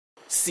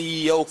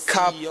CEO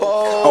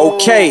Capo.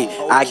 Okay,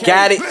 I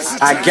got it.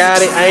 I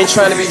ain't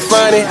trying to be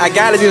funny. I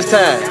got it this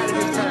time.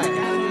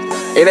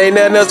 It ain't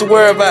nothing else to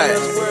worry about.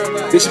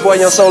 This your boy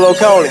Young Solo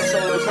Coney.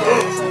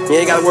 You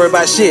ain't gotta worry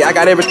about shit. I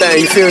got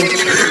everything, you feel me?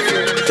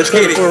 Let's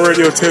get it.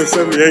 Radio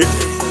 1078.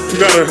 You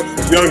got a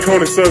Young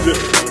Coney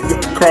subject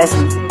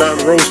crossing down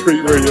the Rose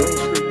Street Radio.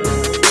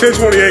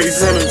 1028,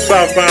 he's running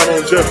southbound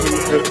on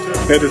Jefferson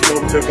at this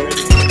moment.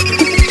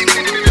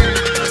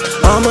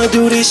 I'ma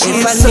do this shit.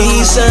 If I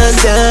need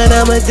something done,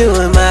 I'ma do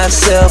it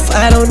myself.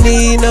 I don't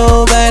need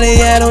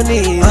nobody, I don't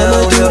need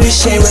no help.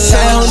 Can't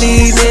rely on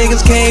these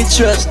niggas, can't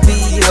trust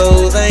these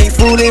hoes. I ain't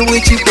fooling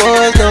with you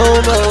boys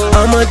no more.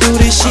 I'ma do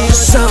this shit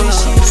solo.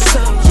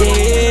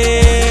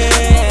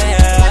 Yeah,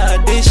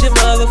 this your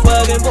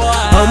motherfucking boy.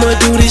 I'ma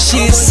do this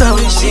shit solo.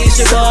 This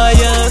your boy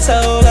Young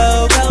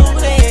Solo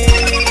Coney.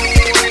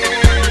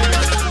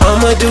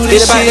 I'ma do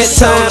this shit that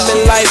time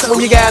in life when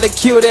you gotta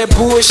kill that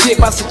bullshit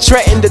by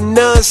subtracting the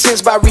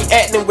nonsense, by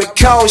reacting with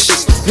caution.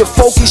 Your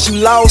focus, you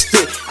lost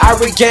it. I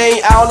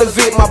regained all of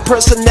it. My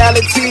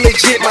personality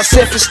legit, my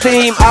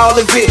self-esteem, all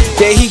of it.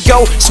 There he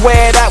go,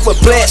 sweat out with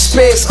black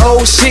specs,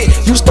 oh shit.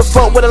 Used to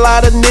fuck with a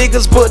lot of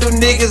niggas, but them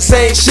niggas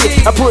ain't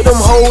shit. I put them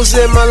hoes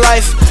in my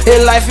life,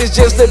 and life is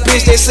just a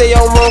bitch. They say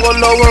I'm wrong or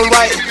no I'm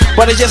right,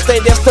 but I just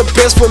think that's the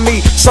best for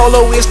me.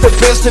 Solo is the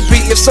best to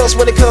be. If sucks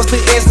when it comes to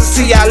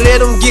ecstasy, I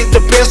let them get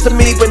the best of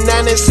me, but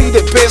now they see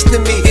the best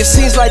of me. It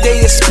seems like they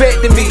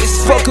expecting me.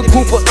 Fuck a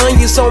group of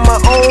onions on my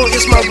own,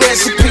 it's my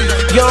recipe.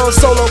 Young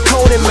Solo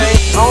Coney, man,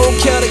 I don't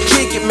care to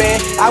kick it, man.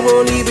 I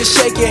won't even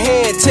shake your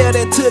hand. Tell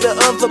that to the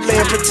other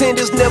man.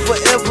 Pretend it's never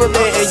ever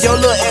land. And your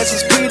little ass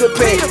is Peter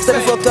Pan. Stay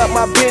fuck up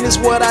my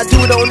business. What I do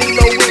don't need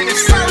no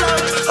witness.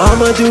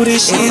 I'ma do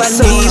this shit. If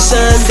I need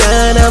something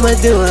done, I'ma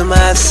do it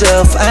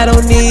myself. I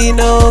don't need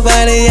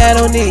nobody, I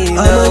don't need no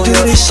help.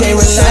 Can't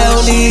rely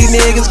on these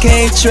niggas,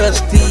 can't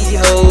trust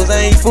these hoes.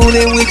 I ain't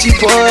fooling with you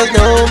boys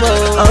no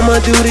more. I'ma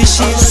do this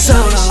shit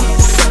solo.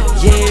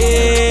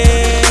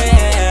 Yeah,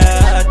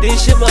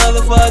 this your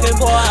motherfucking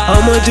boy.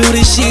 I'ma do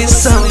this shit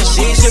solo.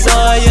 This your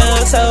boy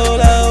Young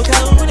Solo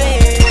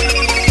Coney.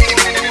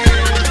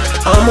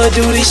 I'ma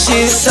do this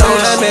shit solo.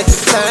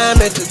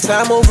 Time at the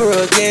time over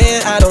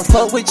again. I don't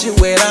fuck with you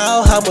at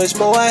all. How much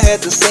more I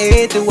had to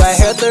say? Do I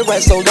have to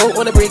write solo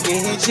on the break and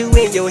hit you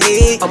in your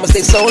head? I'ma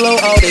stay solo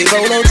all day,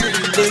 roll till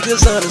you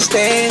niggas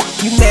understand.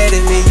 You mad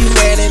at me,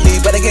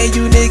 but I gave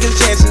you niggas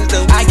chances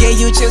though. I gave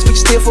you a chance, but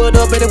you still fucked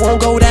up, but it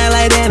won't go down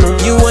like that. No.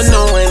 You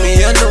annoying me.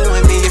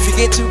 If you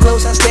get too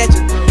close, I stab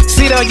you.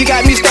 See though, you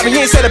got me stopping.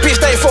 You ain't said a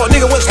bitch thing for a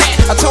nigga, what's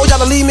that? I told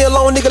y'all to leave me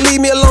alone, nigga, leave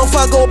me alone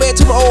before I go back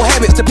to my old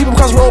habits. The people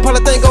across the road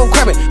probably think I'm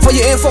crapping. For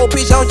your info,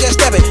 bitch, I don't just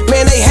stab it.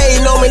 Man, they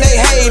hating on me,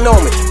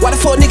 Why the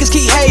fuck niggas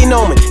keep hating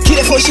on me? Keep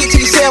that fuck shit to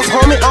yourself,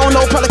 homie. I don't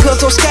know, probably cause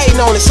I'm skating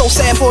on it. So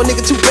sad for a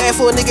nigga, too bad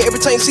for a nigga.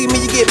 Every time you see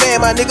me, you get mad,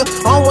 my nigga.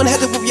 I don't wanna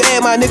have to whoop your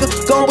ass, my nigga.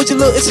 Go on with your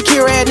little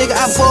insecure ass, nigga.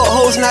 I fuck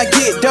hoes and I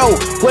get dough.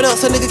 What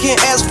else a nigga can't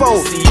ask for?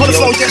 Call the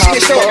phone, just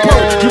switched up, bro.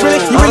 You really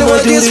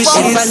wanna do this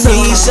shit? If I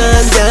need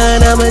something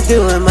done, I'ma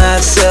do it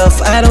myself.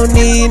 I don't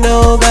need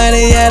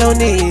nobody, I don't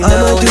need no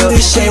help.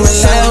 Can't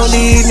rely on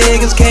these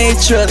niggas, can't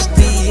trust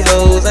these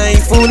hoes. I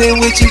ain't fooling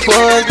with you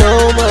boys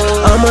no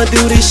more. I'ma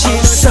do this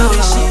shit solo.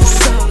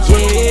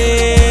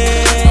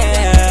 Yeah,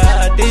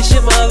 this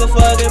your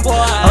motherfucking boy.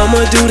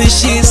 I'ma do this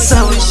shit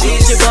solo.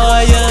 This your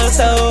boy Young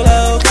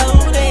Solo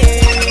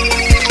Coney.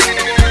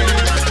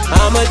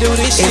 I'ma do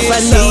this shit solo. If I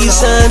need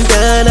something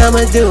done,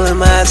 I'ma do it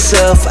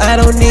myself. I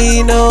don't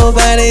need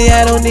nobody,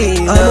 I don't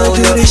need no help.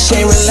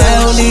 Can't rely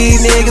on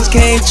these niggas,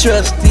 can't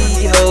trust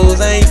these hoes.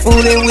 I ain't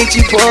fooling with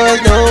you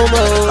boys no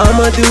more.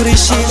 I'ma do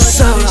this shit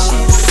solo.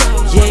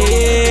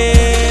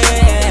 Yeah,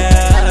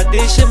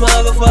 this your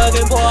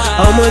motherfucking boy.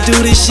 I'ma do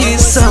this shit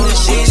solo.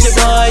 This your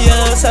boy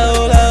Young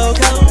Solo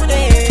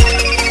Coney.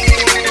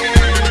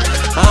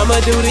 I'ma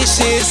do this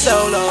shit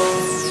solo.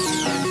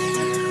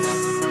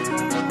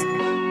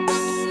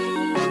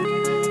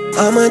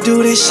 I'ma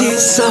do this shit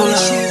solo.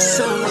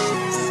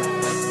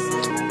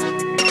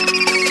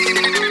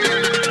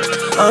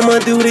 I'ma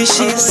do this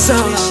shit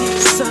solo.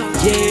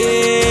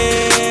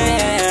 Yeah,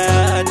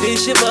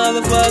 this your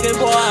motherfucking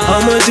boy.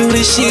 I'ma do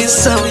this shit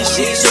solo. This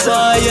your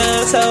boy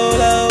Young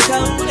Solo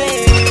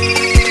Coney.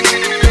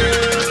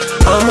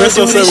 That's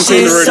on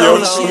 17 the radio.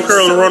 We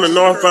currently running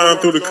northbound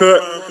through the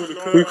cut.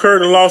 We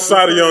currently lost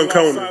sight of Young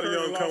Coney.